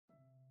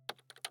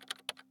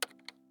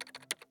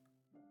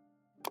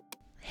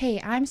Hey,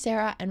 I'm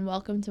Sarah and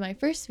welcome to my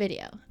first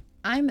video.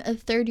 I'm a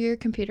third-year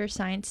computer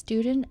science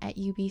student at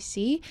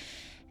UBC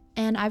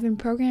and I've been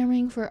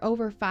programming for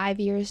over 5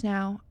 years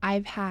now.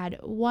 I've had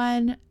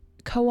one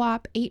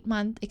co-op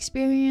 8-month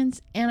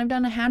experience and I've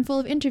done a handful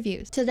of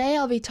interviews. Today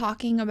I'll be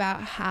talking about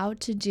how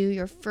to do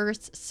your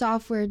first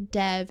software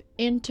dev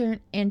intern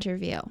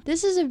interview.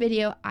 This is a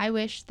video I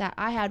wish that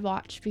I had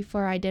watched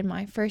before I did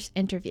my first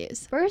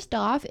interviews. First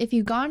off, if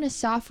you've gotten a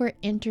software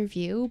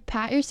interview,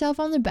 pat yourself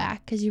on the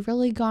back because you've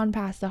really gone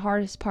past the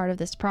hardest part of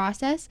this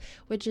process,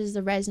 which is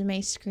the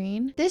resume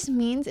screen. This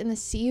means in the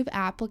sea of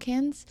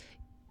applicants,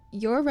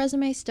 your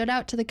resume stood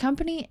out to the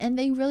company and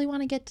they really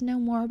want to get to know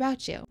more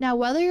about you. Now,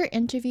 whether your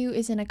interview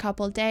is in a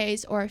couple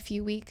days or a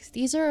few weeks,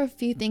 these are a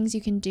few things you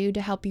can do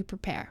to help you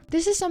prepare.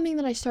 This is something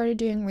that I started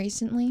doing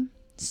recently.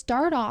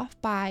 Start off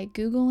by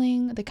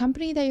Googling the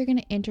company that you're going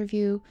to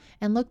interview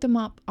and look them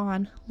up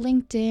on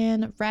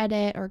LinkedIn,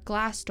 Reddit, or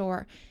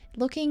Glassdoor,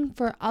 looking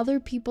for other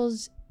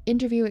people's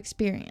interview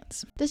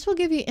experience. This will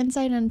give you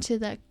insight into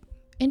the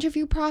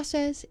interview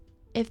process.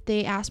 If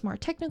they ask more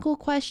technical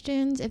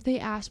questions, if they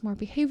ask more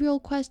behavioral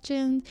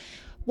questions,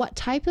 what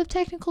type of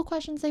technical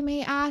questions they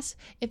may ask,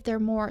 if they're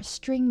more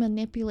string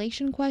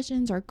manipulation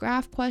questions or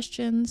graph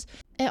questions.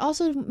 It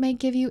also may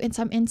give you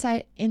some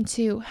insight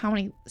into how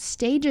many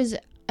stages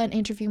an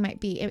interview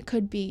might be. It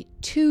could be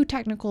 2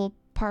 technical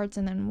parts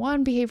and then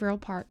 1 behavioral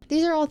part.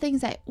 These are all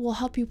things that will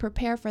help you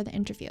prepare for the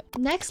interview.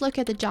 Next, look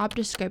at the job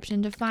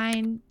description to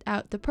find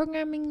out the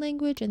programming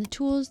language and the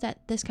tools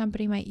that this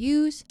company might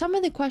use. Some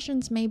of the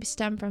questions may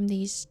stem from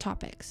these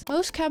topics.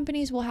 Most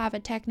companies will have a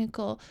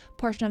technical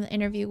portion of the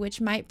interview, which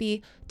might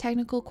be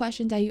technical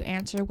questions that you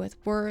answer with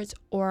words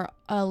or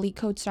leak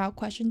code style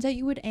questions that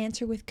you would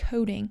answer with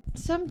coding.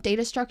 Some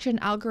data structure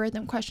and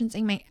algorithm questions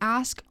they may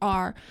ask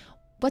are,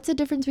 what's the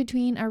difference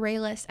between an array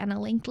list and a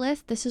linked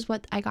list? This is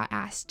what I got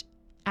asked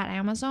at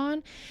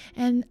Amazon.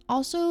 And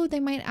also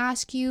they might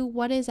ask you,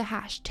 what is a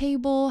hash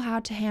table, how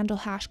to handle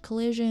hash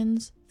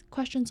collisions,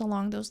 questions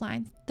along those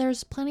lines.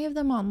 There's plenty of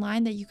them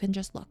online that you can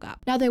just look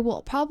up. Now, they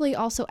will probably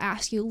also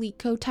ask you leak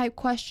code type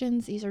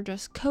questions. These are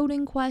just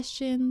coding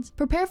questions.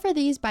 Prepare for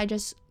these by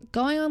just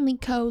going on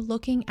leak code,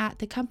 looking at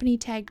the company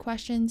tag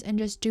questions and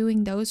just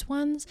doing those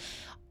ones.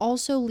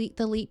 Also,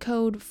 the leak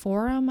code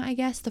forum,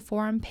 the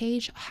forum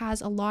page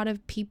has a lot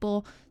of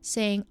people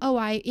saying, oh,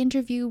 I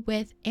interviewed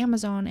with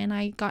Amazon and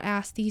I got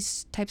asked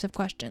these types of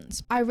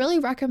questions. I really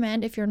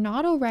recommend, if you're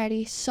not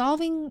already,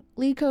 solving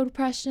leak code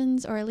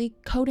questions or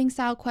leak coding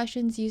style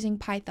questions using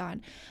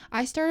Python.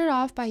 I started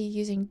off by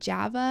using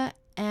Java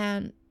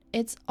and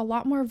it's a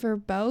lot more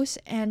verbose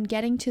and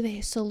getting to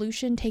the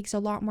solution takes a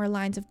lot more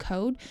lines of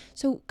code.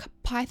 So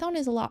Python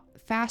is a lot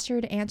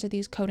faster to answer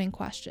these coding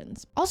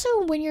questions.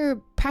 Also, when you're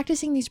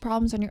practicing these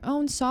problems on your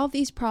own, solve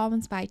these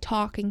problems by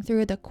talking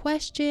through the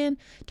question,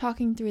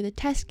 talking through the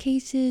test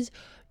cases,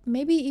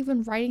 maybe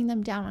even writing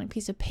them down on a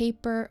piece of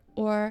paper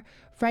or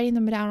writing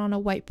them down on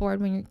a whiteboard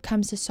when it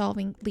comes to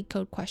solving leak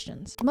code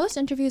questions. Most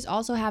interviews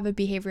also have a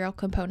behavioral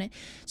component.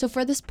 So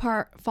for this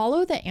part,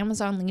 follow the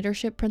Amazon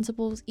leadership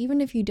principles even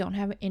if you don't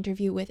have an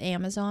interview with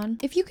Amazon.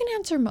 If you can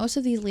answer most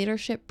of these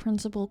leadership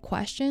principle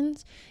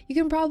questions, you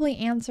can probably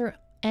answer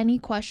any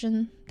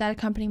question that a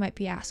company might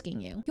be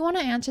asking you. You want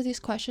to answer these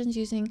questions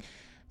using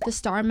the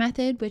STAR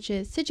method, which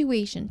is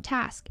situation,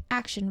 task,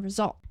 action,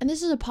 result. And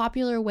this is a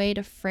popular way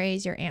to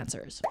phrase your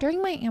answers.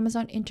 During my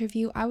Amazon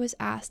interview, I was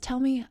asked, tell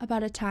me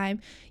about a time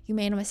you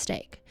made a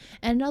mistake.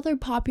 And another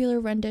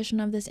popular rendition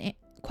of this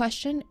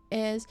question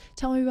is,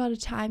 tell me about a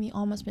time you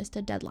almost missed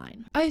a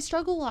deadline. I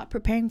struggle a lot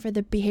preparing for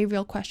the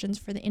behavioral questions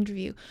for the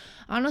interview.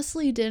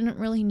 Honestly, didn't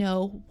really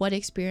know what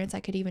experience I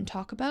could even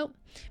talk about.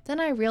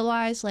 Then I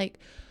realized,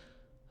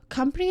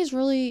 companies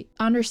really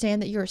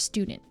understand that you're a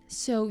student.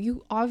 So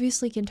you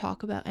obviously can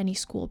talk about any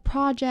school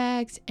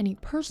projects, any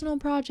personal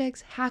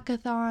projects,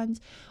 hackathons,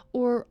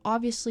 or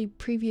obviously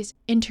previous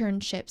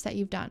internships that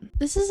you've done.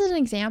 This is an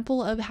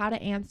example of how to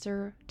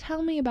answer,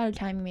 tell me about a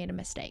time you made a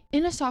mistake.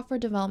 In a software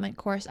development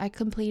course, I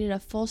completed a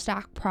full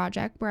stack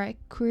project where I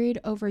queried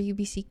over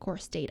UBC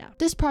course data.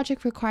 This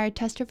project required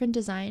test-driven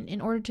design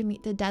in order to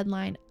meet the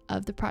deadline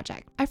of the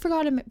project. I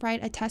forgot to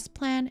write a test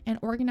plan and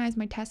organize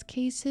my test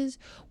cases,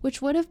 which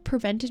would have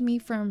prevented me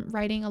from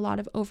writing a lot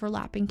of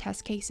overlapping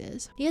test cases.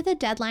 Near the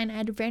deadline, I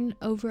had written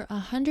over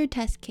 100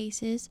 test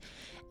cases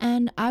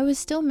and I was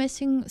still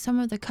missing some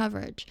of the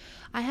coverage.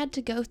 I had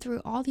to go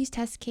through all these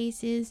test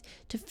cases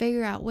to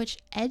figure out which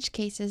edge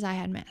cases I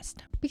had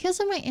missed. Because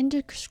of my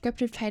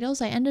indescriptive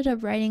titles, I ended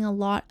up writing a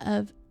lot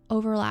of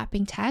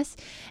overlapping tests,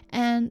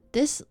 and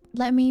this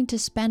led me to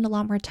spend a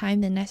lot more time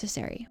than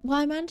necessary.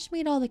 While I managed to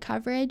meet all the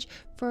coverage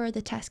for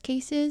the test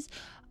cases,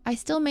 I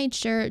still made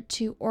sure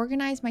to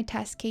organize my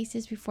test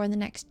cases before the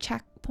next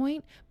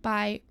checkpoint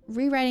by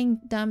rewriting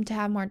them to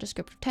have more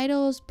descriptive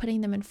titles, putting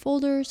them in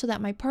folders so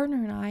that my partner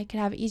and I could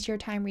have an easier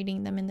time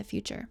reading them in the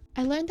future.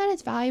 I learned that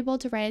it's valuable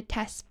to write a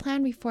test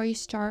plan before you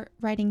start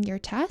writing your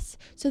tests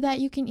so that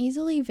you can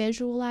easily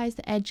visualize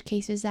the edge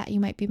cases that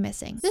you might be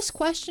missing. This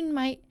question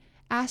might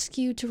ask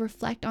you to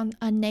reflect on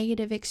a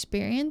negative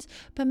experience,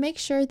 but make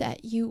sure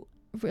that you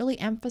really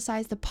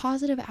emphasize the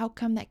positive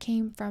outcome that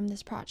came from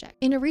this project.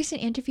 In a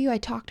recent interview, I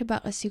talked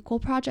about a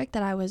SQL project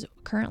that I was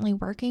currently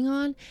working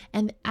on,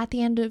 and at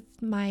the end of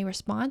my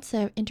response,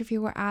 the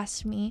interviewer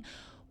asked me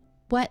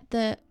what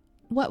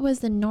was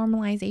the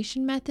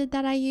normalization method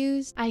that I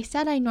used. I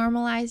said I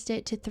normalized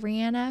it to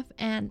 3NF,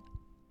 and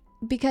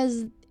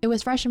because it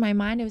was fresh in my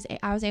mind,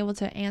 I was able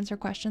to answer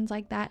questions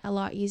like that a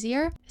lot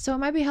easier. So it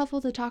might be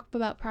helpful to talk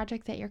about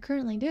projects that you're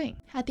currently doing.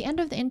 At the end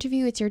of the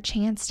interview, it's your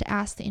chance to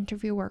ask the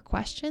interviewer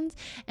questions,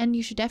 and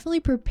you should definitely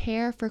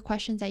prepare for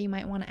questions that you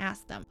might want to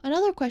ask them.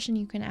 Another question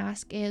you can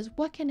ask is,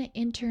 what can an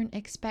intern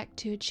expect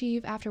to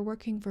achieve after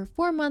working for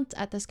 4 months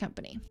at this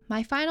company?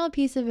 My final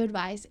piece of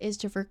advice is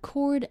to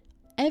record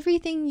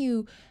everything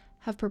you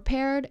have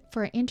prepared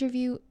for an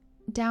interview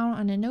down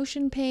on a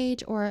Notion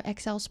page or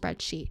Excel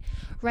spreadsheet.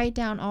 Write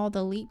down all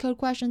the LeetCode code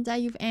questions that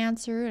you've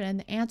answered and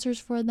the answers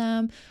for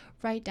them.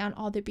 Write down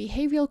all the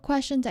behavioral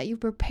questions that you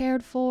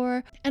prepared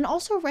for, and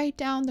also write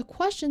down the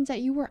questions that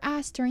you were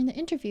asked during the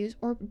interviews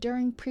or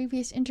during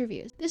previous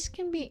interviews. This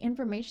can be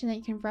information that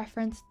you can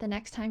reference the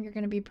next time you're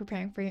going to be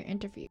preparing for your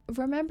interview.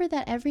 Remember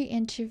that every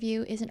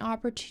interview is an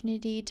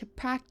opportunity to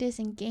practice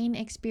and gain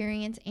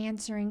experience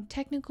answering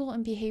technical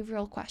and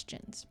behavioral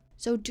questions.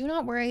 So do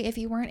not worry if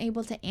you weren't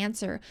able to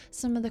answer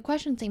some of the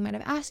questions they might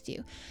have asked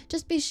you.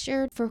 Just be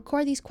sure to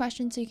record these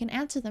questions so you can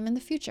answer them in the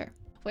future.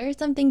 Wear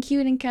something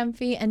cute and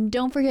comfy, and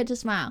don't forget to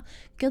smile.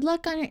 Good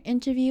luck on your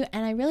interview,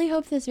 and I really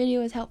hope this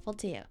video was helpful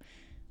to you.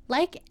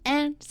 Like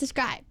and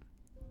subscribe.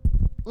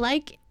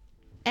 Like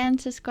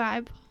and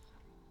subscribe.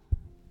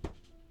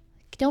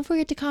 Don't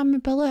forget to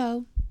comment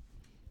below.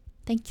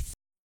 Thanks.